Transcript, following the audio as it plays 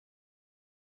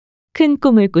큰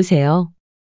꿈을 꾸세요.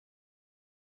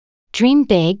 Dream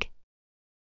big.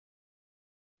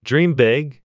 Dream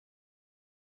big.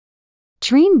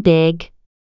 Dream big.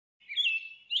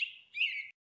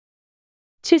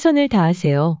 최선을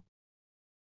다하세요.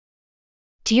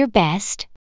 Do your best.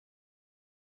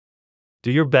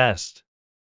 Do your best.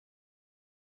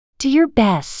 Do your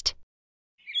best.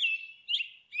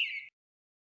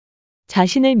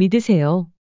 자신을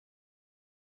믿으세요.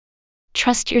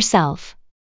 Trust yourself.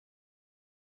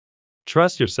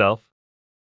 Trust yourself.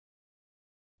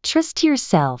 Trust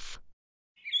yourself.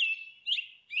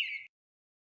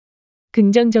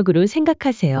 긍정적으로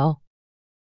생각하세요.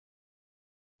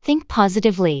 Think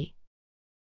positively.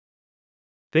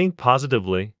 Think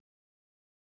positively.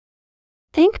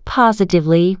 Think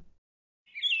positively.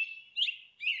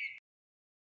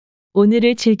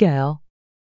 오늘을 즐겨요.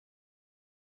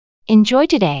 Enjoy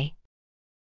today.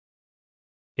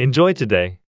 Enjoy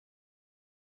today.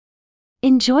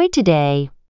 Enjoy today.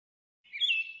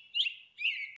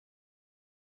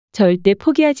 절대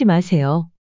포기하지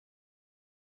마세요.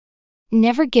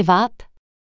 Never give up.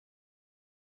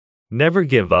 Never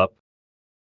give up.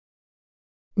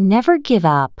 Never give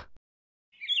up.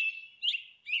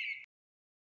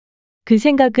 그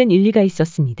생각은 일리가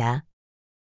있었습니다.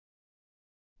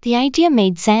 The idea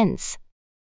made sense.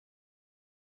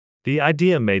 The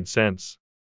idea made sense.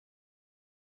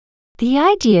 The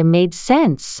idea made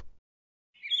sense.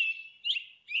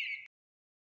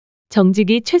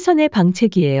 정직이 최선의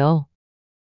방책이에요.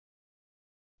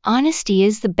 Honesty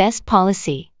is the best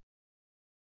policy.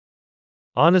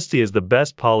 Honesty is the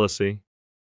best policy.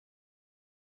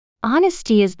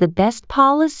 Honesty is the best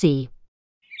policy.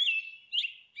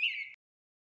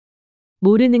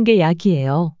 모르는 게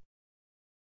약이에요.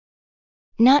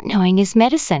 Not knowing is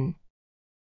medicine.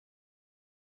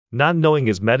 Not knowing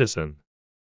is medicine.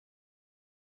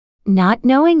 Not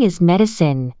knowing is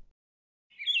medicine.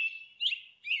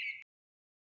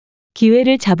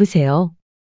 기회를 잡으세요.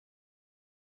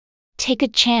 Take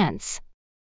a chance.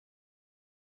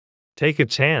 Take a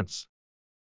chance.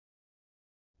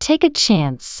 Take a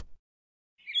chance.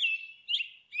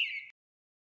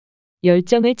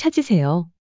 열정을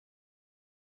찾으세요.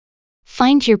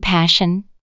 Find your passion.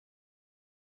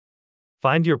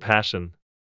 Find your passion.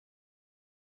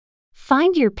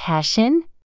 Find your passion.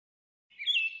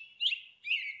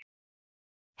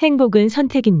 행복은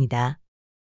선택입니다.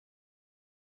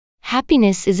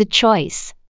 Happiness is a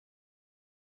choice.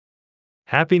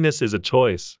 Happiness is a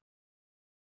choice.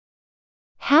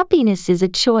 Happiness is a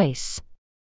choice.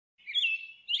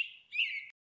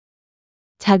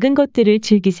 작은 것들을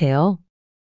즐기세요.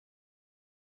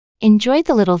 Enjoy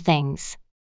the little things.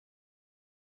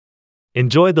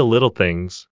 Enjoy the little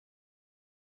things.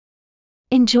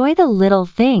 Enjoy the little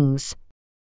things.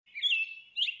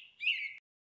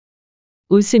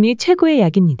 웃음이 최고의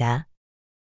약입니다.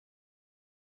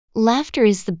 Laughter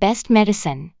is the best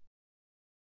medicine.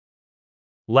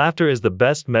 Laughter is the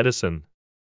best medicine.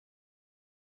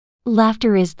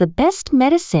 Laughter is the best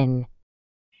medicine.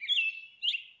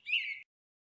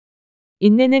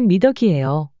 인내는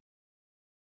미덕이에요.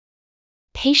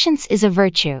 Patience is a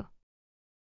virtue.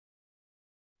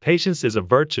 Patience is a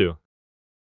virtue.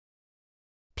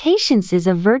 Patience is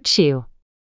a virtue.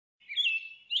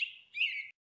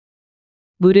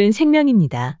 물은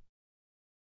생명입니다.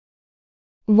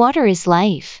 Water is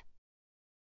life.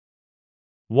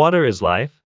 Water is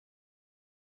life.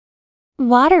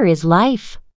 Water is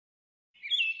life.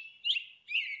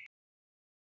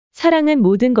 사랑은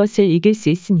모든 것을 이길 수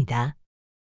있습니다.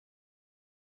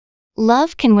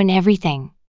 Love can win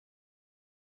everything.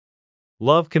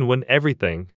 Love can win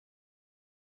everything.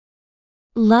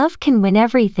 Love can win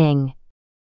everything.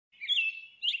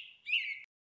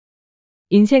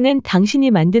 인생은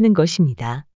당신이 만드는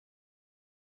것입니다.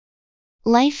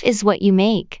 Life is what you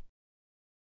make.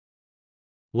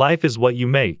 Life is what you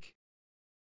make.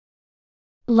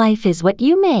 Life is what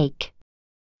you make.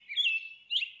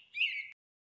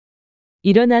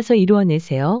 일어나서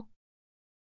이루어내세요.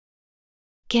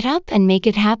 Get up and make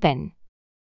it happen.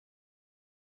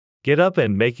 Get up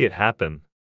and make it happen.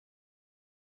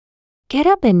 Get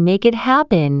up and make it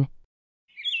happen.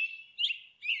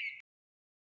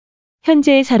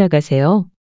 현재에 살아가세요.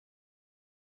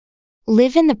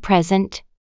 Live in the present.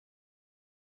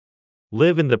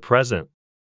 Live in the present.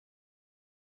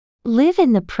 Live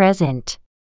in the present.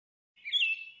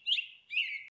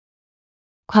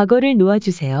 과거를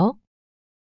놓아주세요.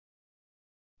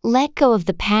 Let go of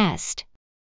the past.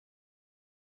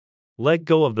 Let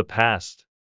go of the past.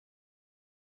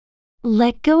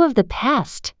 Let go of the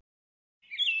past.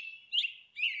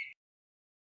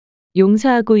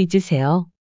 용서하고 잊으세요.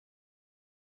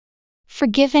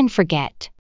 Forgive and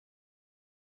forget.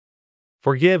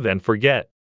 Forgive and forget.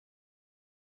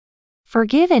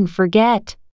 Forgive and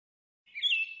forget.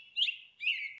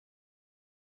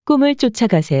 꿈을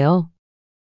쫓아가세요.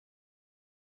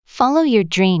 Follow your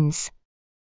dreams.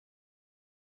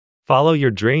 Follow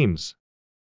your dreams.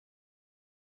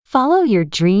 Follow your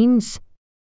dreams.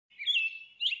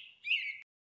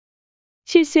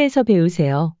 실수에서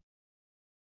배우세요.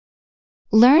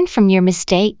 Learn from your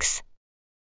mistakes.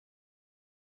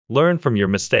 Learn from your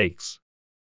mistakes.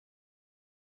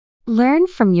 Learn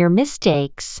from your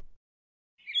mistakes.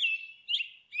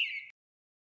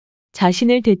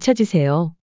 자신을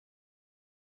되찾으세요.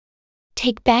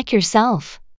 Take back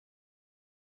yourself.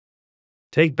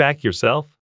 Take back yourself.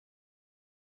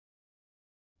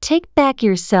 Take back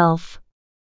yourself.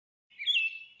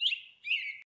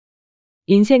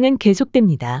 인생은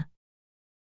계속됩니다.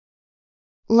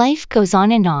 Life goes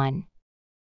on and on.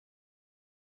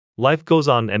 Life goes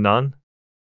on and on.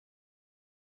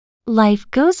 Life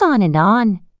goes on and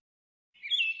on.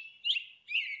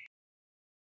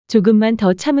 조금만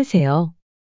더 참으세요.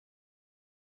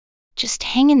 Just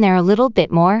hang in there a little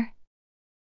bit more.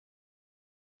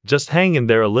 Just hang in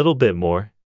there a little bit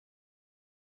more.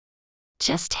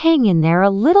 Just hang in there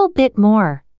a little bit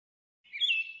more.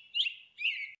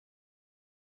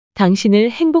 당신을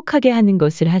행복하게 하는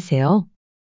것을 하세요.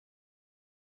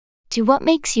 Do what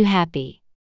makes you happy.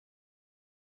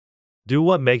 Do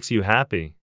what makes you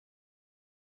happy.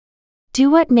 Do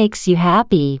what makes you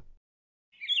happy.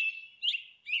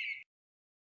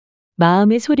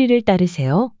 마음의 소리를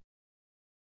따르세요.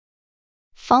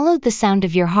 Follow the sound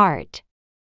of your heart.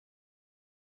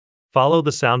 Follow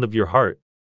the sound of your heart.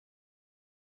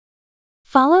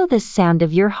 Follow the sound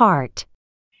of your heart.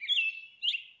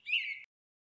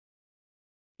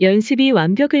 연습이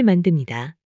완벽을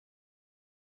만듭니다.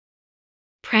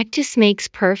 Practice makes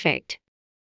perfect.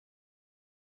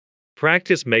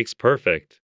 Practice makes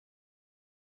perfect.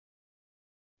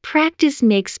 Practice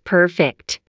makes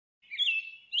perfect.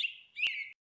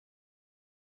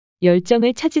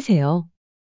 열정을 찾으세요.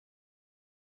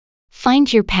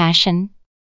 Find your passion.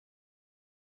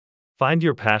 Find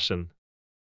your passion.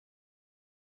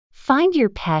 Find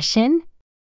your passion.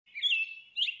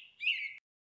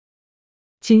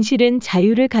 진실은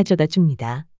자유를 가져다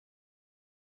줍니다.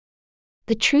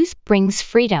 The truth brings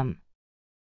freedom.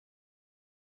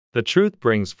 The truth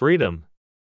brings freedom.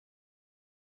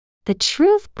 The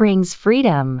truth brings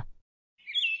freedom.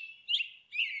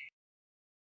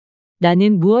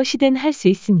 나는 무엇이든 할 수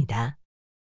있습니다.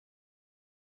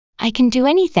 I can do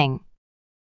anything.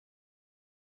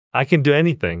 I can do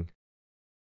anything.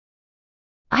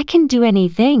 I can do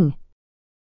anything.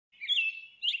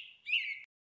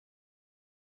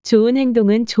 좋은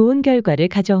행동은 좋은 결과를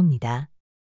가져옵니다.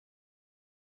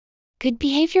 Good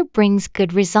behavior brings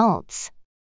good results.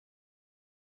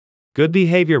 Good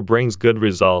behavior brings good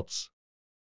results.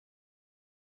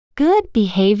 Good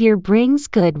behavior brings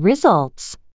good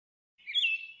results.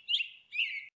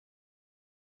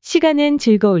 시간은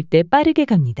즐거울 때 빠르게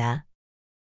갑니다.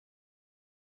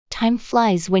 Time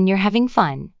flies when you're having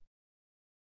fun.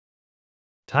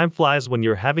 Time flies when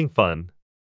you're having fun.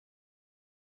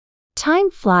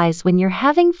 Time flies when you're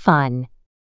having fun.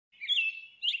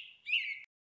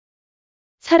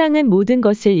 사랑은 모든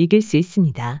것을 이길 수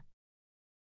있습니다.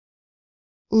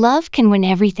 Love can win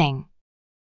everything.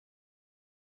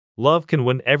 Love can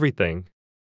win everything.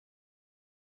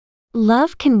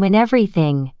 Love can win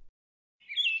everything.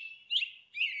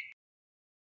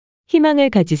 희망을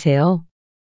가지세요.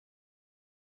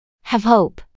 Have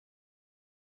hope.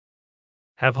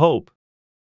 Have hope.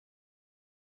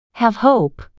 Have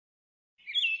hope.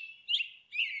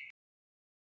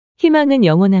 희망은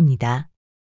영원합니다.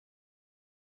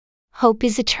 Hope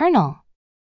is eternal.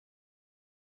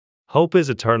 Hope is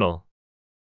eternal.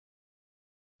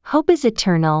 Hope is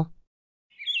eternal.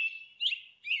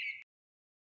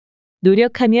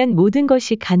 노력하면 모든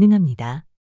것이 가능합니다.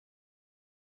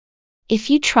 If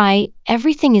you try,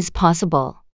 everything is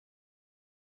possible.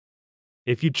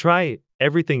 If you try,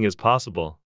 everything is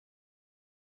possible.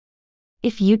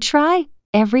 If you try,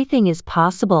 everything is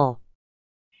possible.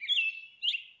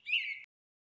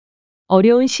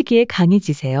 어려운 시기에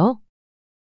강해지세요.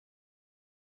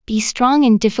 Be strong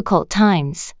in difficult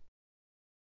times.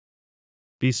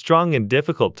 Be strong in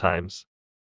difficult times.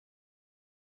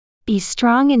 Be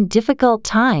strong in difficult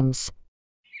times.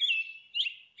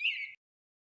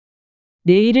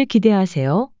 내일을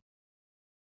기대하세요.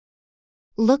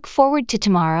 Look forward to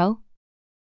tomorrow.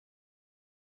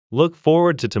 Look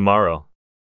forward to tomorrow.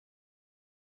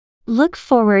 Look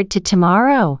forward to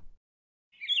tomorrow.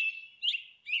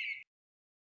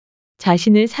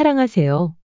 자신을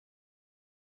사랑하세요.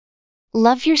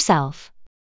 Love yourself.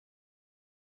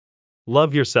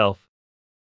 Love yourself.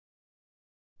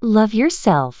 Love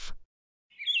yourself.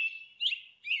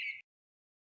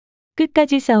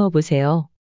 끝까지 싸워보세요.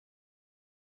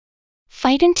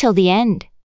 Fight until the end.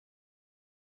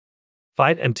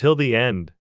 Fight until the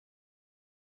end.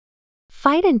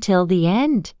 Fight until the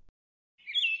end.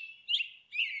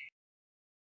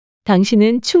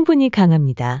 당신은 충분히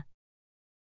강합니다.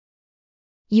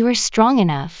 You are strong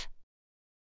enough.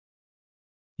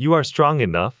 You are strong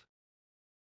enough.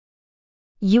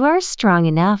 You are strong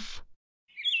enough.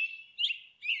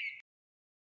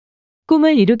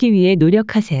 꿈을 이루기 위해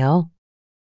노력하세요.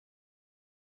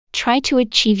 Try to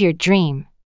achieve your dream.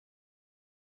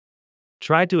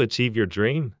 Try to achieve your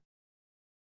dream.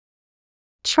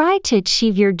 Try to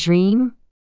achieve your dream.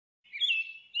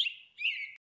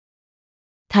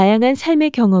 다양한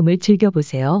삶의 경험을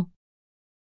즐겨보세요.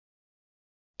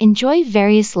 Enjoy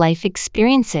various life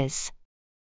experiences.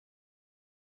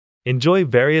 Enjoy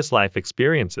various life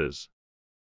experiences.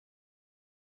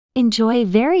 Enjoy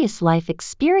various life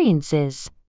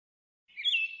experiences.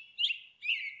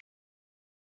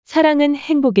 사랑은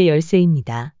행복의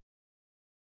열쇠입니다.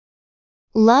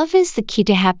 Love is the key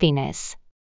to happiness.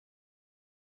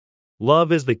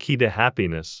 Love is the key to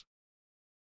happiness.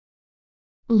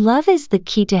 Love is the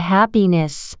key to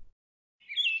happiness.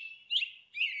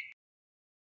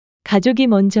 가족이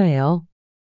먼저예요.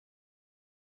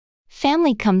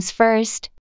 Family comes first.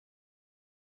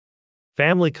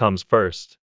 Family comes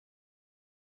first.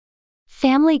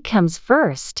 Family comes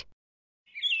first.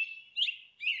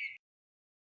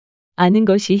 아는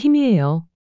것이 힘이에요.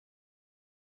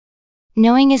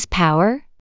 Knowing is power.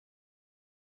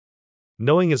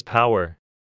 Knowing is power.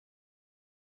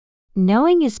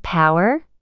 Knowing is power.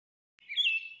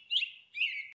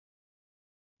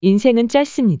 인생은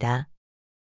짧습니다.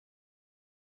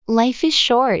 Life is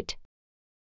short.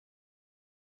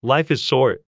 Life is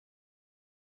short.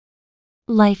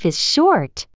 Life is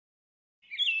short.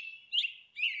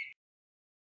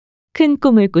 큰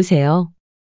꿈을 꾸세요.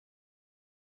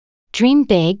 Dream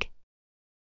big.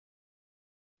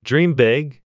 Dream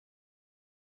big.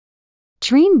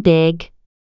 Dream big.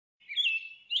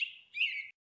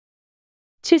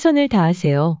 최선을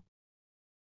다하세요.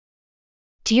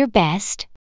 Do your best.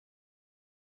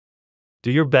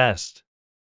 Do your best.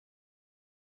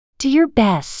 Do your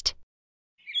best.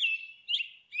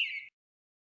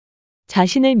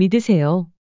 자신을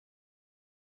믿으세요.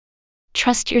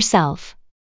 Trust yourself.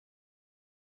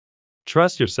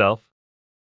 Trust yourself.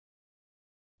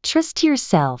 Trust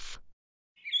yourself.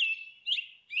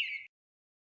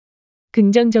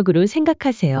 긍정적으로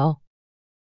생각하세요.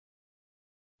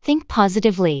 Think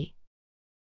positively.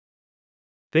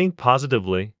 Think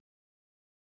positively.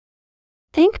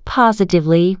 Think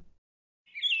positively.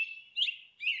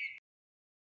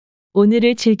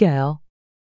 오늘을 즐겨요.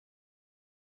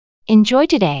 Enjoy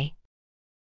today.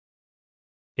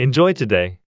 Enjoy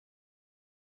today.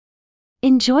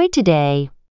 Enjoy today.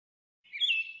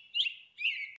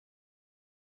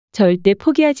 절대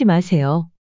포기하지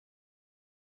마세요.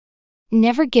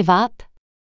 Never give up.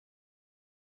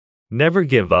 Never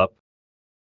give up.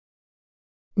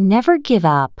 Never give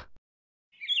up.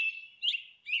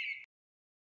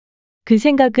 그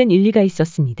생각은 일리가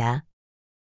있었습니다.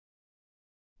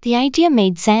 The idea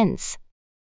made sense.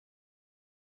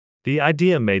 The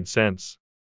idea made sense.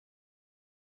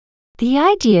 The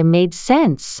idea made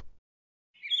sense.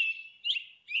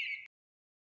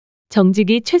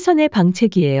 정직이 최선의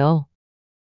방책이에요.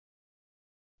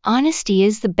 Honesty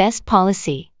is the best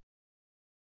policy.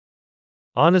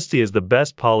 Honesty is the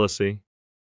best policy.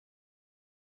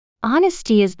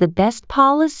 Honesty is the best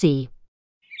policy.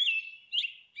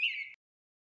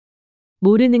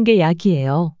 모르는 게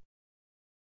약이에요.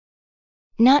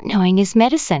 Not knowing is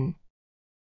medicine.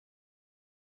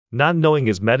 Not knowing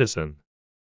is medicine.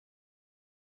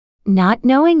 Not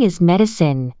knowing is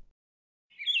medicine.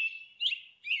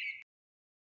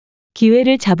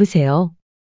 기회를 잡으세요.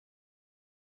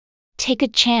 Take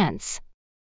a chance.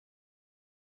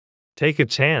 Take a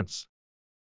chance.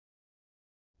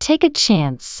 Take a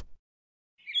chance.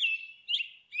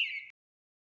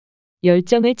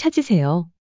 열정을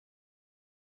찾으세요.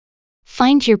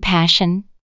 Find your passion.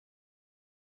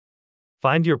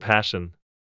 Find your passion.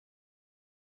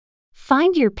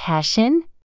 Find your passion.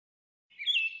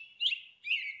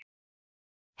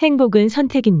 행복은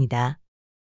선택입니다.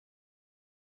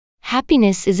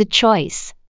 Happiness is a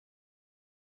choice.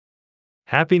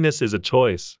 Happiness is a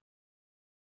choice.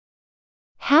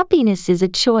 Happiness is a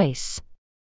choice.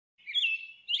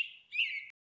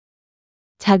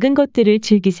 작은 것들을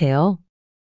즐기세요.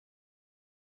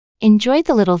 Enjoy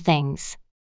the little things.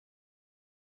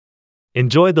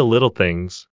 Enjoy the little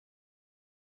things.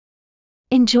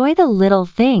 Enjoy the little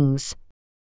things.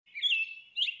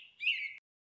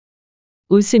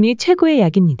 웃음이 최고의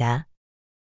약입니다.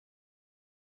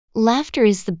 Laughter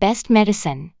is the best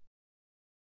medicine.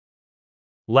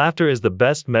 Laughter is the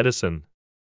best medicine.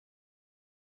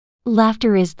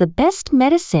 Laughter is the best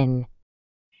medicine.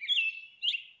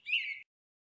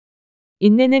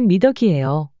 인내는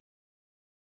미덕이에요.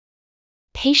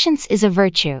 Patience is a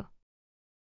virtue.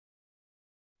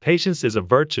 Patience is a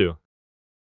virtue.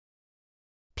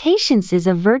 Patience is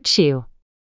a virtue.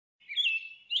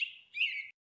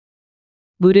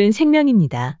 물은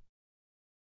생명입니다.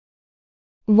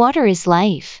 Water is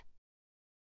life.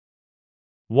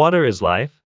 Water is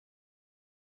life.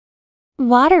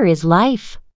 Water is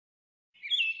life.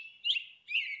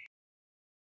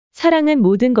 사랑은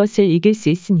모든 것을 이길 수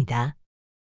있습니다.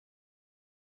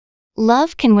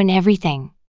 Love can win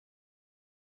everything.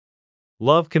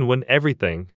 Love can win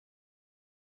everything.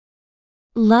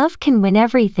 Love can win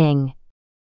everything.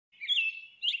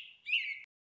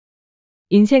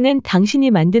 인생은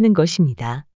당신이 만드는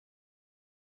것입니다.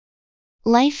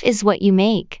 Life is what you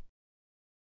make.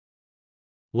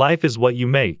 Life is what you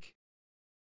make.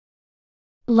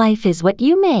 Life is what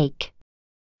you make.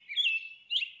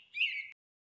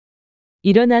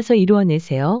 일어나서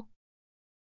이루어내세요.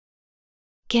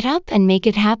 Get up and make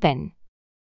it happen.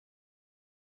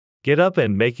 Get up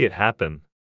and make it happen.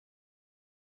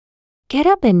 Get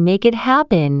up and make it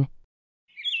happen.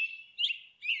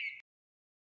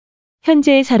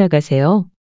 현재에 살아가세요.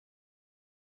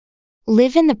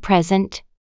 Live in the present.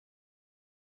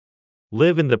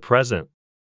 Live in the present.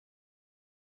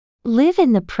 Live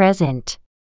in the present.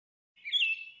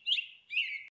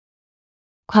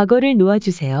 과거를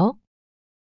놓아주세요.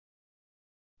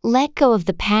 Let go of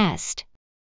the past.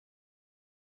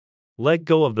 Let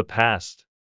go of the past.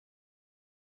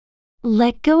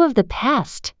 Let go of the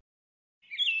past.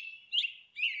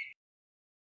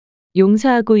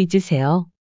 용서하고 잊으세요.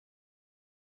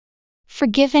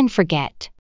 Forgive and forget.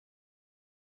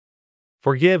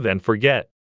 Forgive and forget.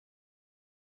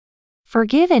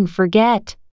 Forgive and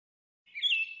forget.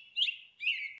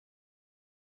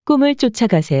 꿈을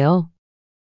쫓아가세요.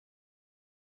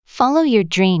 Follow your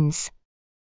dreams.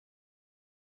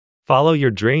 Follow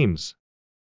your dreams.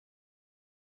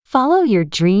 Follow your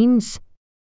dreams.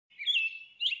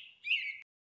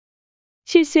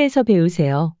 실수에서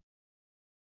배우세요.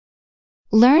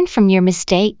 Learn from your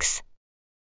mistakes.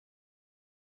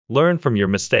 Learn from your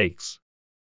mistakes.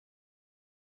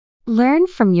 Learn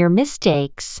from your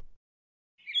mistakes.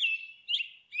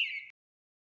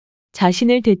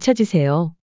 자신을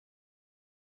되찾으세요.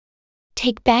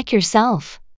 Take back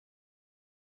yourself.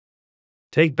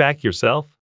 Take back yourself.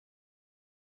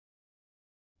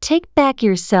 Take back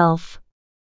yourself.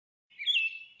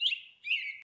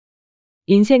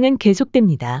 인생은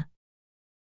계속됩니다.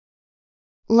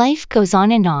 Life goes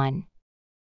on and on.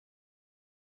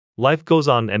 Life goes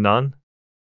on and on.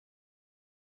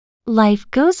 Life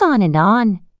goes on and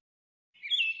on.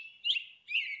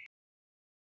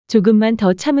 조금만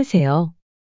더 참으세요.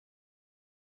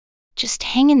 Just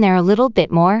hang in there a little bit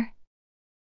more.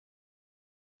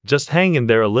 Just hang in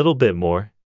there a little bit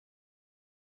more.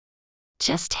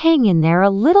 Just hang in there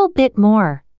a little bit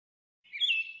more.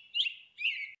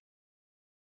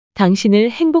 당신을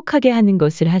행복하게 하는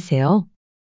것을 하세요.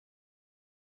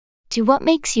 Do what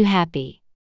makes you happy.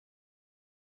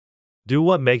 Do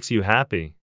what makes you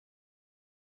happy.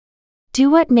 Do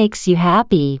what makes you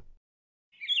happy.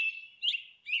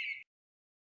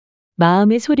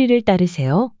 마음의 소리를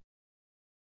따르세요.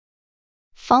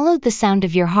 Follow the sound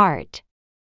of your heart.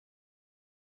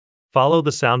 Follow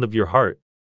the sound of your heart.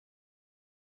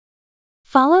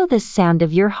 Follow the sound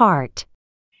of your heart.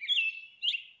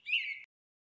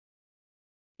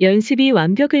 연습이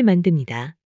완벽을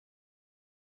만듭니다.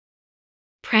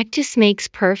 Practice makes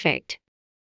perfect.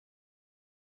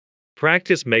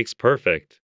 Practice makes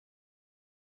perfect.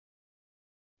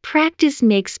 Practice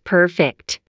makes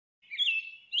perfect.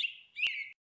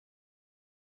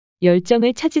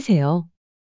 열정을 찾으세요.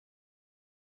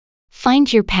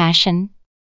 Find your passion.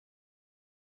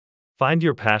 Find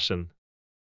your passion.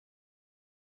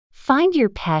 Find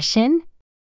your passion.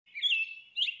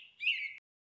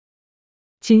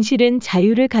 진실은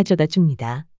자유를 가져다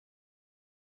줍니다.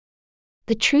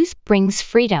 The truth brings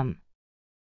freedom.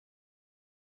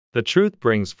 The truth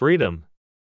brings freedom.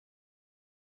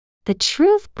 The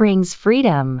truth brings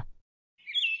freedom.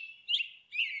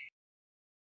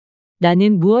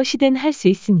 나는 무엇이든 할 수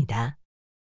있습니다.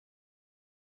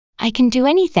 I can do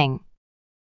anything.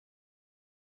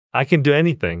 I can do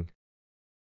anything.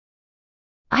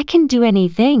 I can do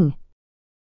anything.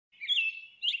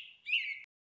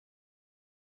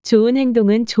 좋은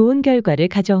행동은 좋은 결과를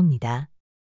가져옵니다.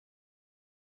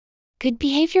 Good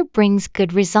behavior brings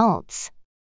good results.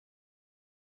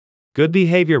 Good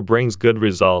behavior brings good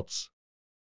results.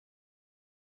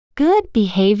 Good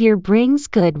behavior brings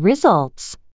good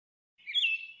results.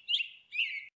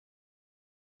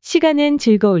 시간은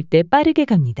즐거울 때 빠르게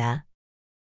갑니다.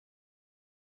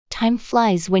 Time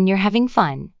flies when you're having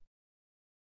fun.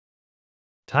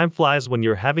 Time flies when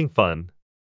you're having fun.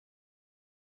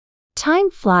 Time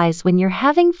flies when you're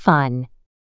having fun.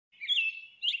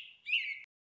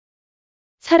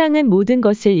 사랑은 모든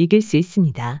것을 이길 수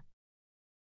있습니다.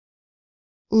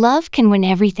 Love can win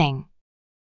everything.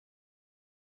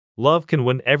 Love can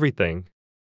win everything.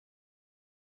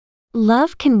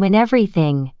 Love can win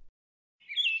everything.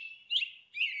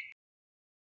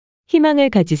 희망을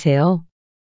가지세요.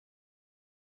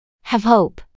 Have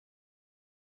hope.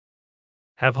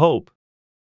 Have hope.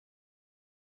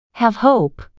 Have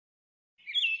hope.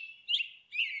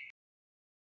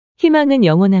 희망은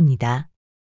영원합니다.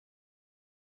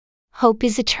 Hope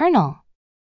is eternal.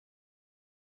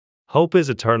 Hope is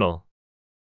eternal.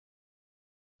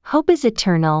 Hope is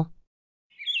eternal.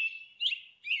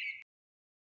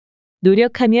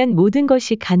 노력하면 모든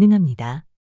것이 가능합니다.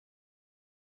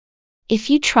 If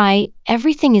you try,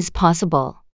 everything is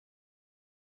possible.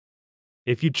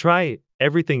 If you try,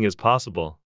 everything is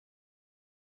possible.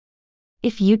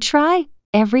 If you try,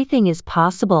 everything is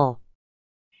possible.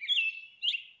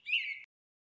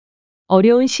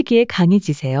 어려운 시기에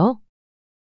강해지세요.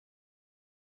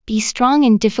 Be strong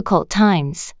in difficult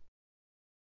times.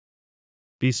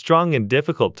 Be strong in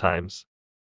difficult times.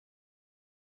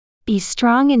 Be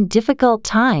strong in difficult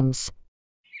times.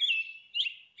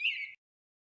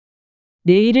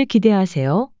 내일을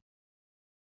기대하세요.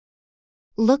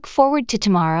 Look forward to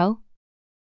tomorrow.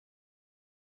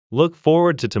 Look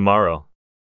forward to tomorrow.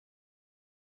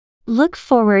 Look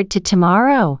forward to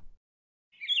tomorrow.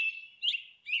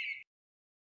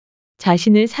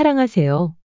 자신을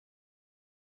사랑하세요.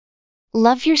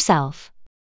 Love yourself.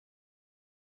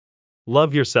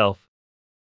 Love yourself.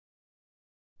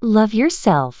 Love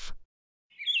yourself.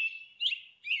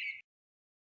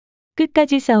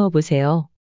 끝까지 싸워보세요.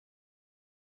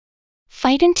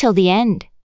 Fight until the end.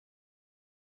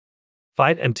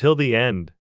 Fight until the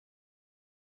end.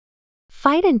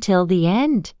 Fight until the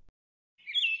end.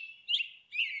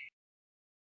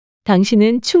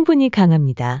 당신은 충분히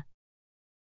강합니다.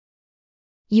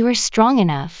 You are strong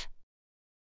enough.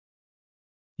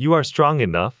 You are strong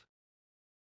enough.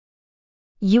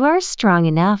 You are strong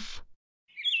enough.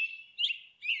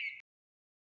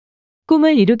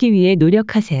 꿈을 이루기 위해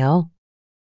노력하세요.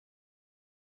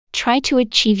 Try to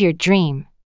achieve your dream.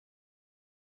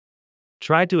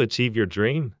 Try to achieve your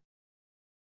dream.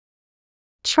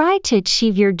 Try to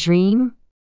achieve your dream.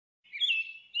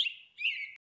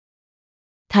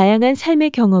 다양한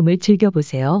삶의 경험을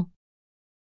즐겨보세요.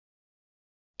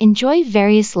 Enjoy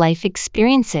various life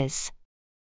experiences.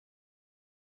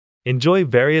 Enjoy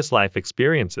various life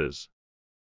experiences.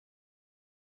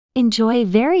 Enjoy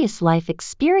various life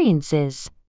experiences.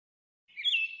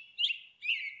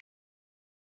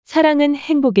 사랑은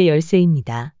행복의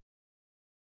열쇠입니다.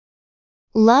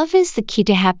 Love is the key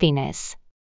to happiness.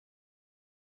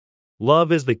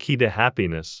 Love is the key to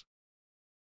happiness.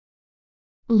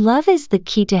 Love is the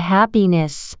key to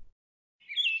happiness.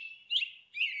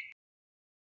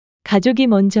 가족이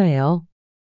먼저예요.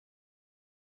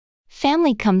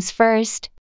 Family comes first.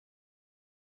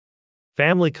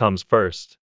 Family comes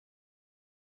first.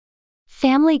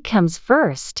 Family comes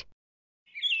first.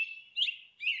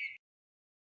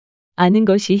 아는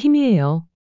것이 힘이에요.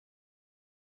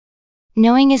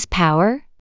 Knowing is power.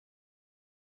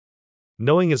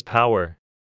 Knowing is power.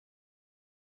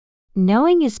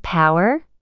 Knowing is power.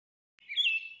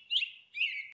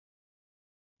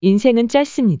 인생은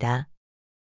짧습니다.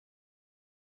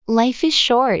 Life is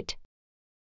short.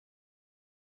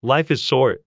 Life is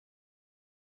short.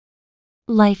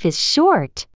 Life is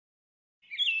short.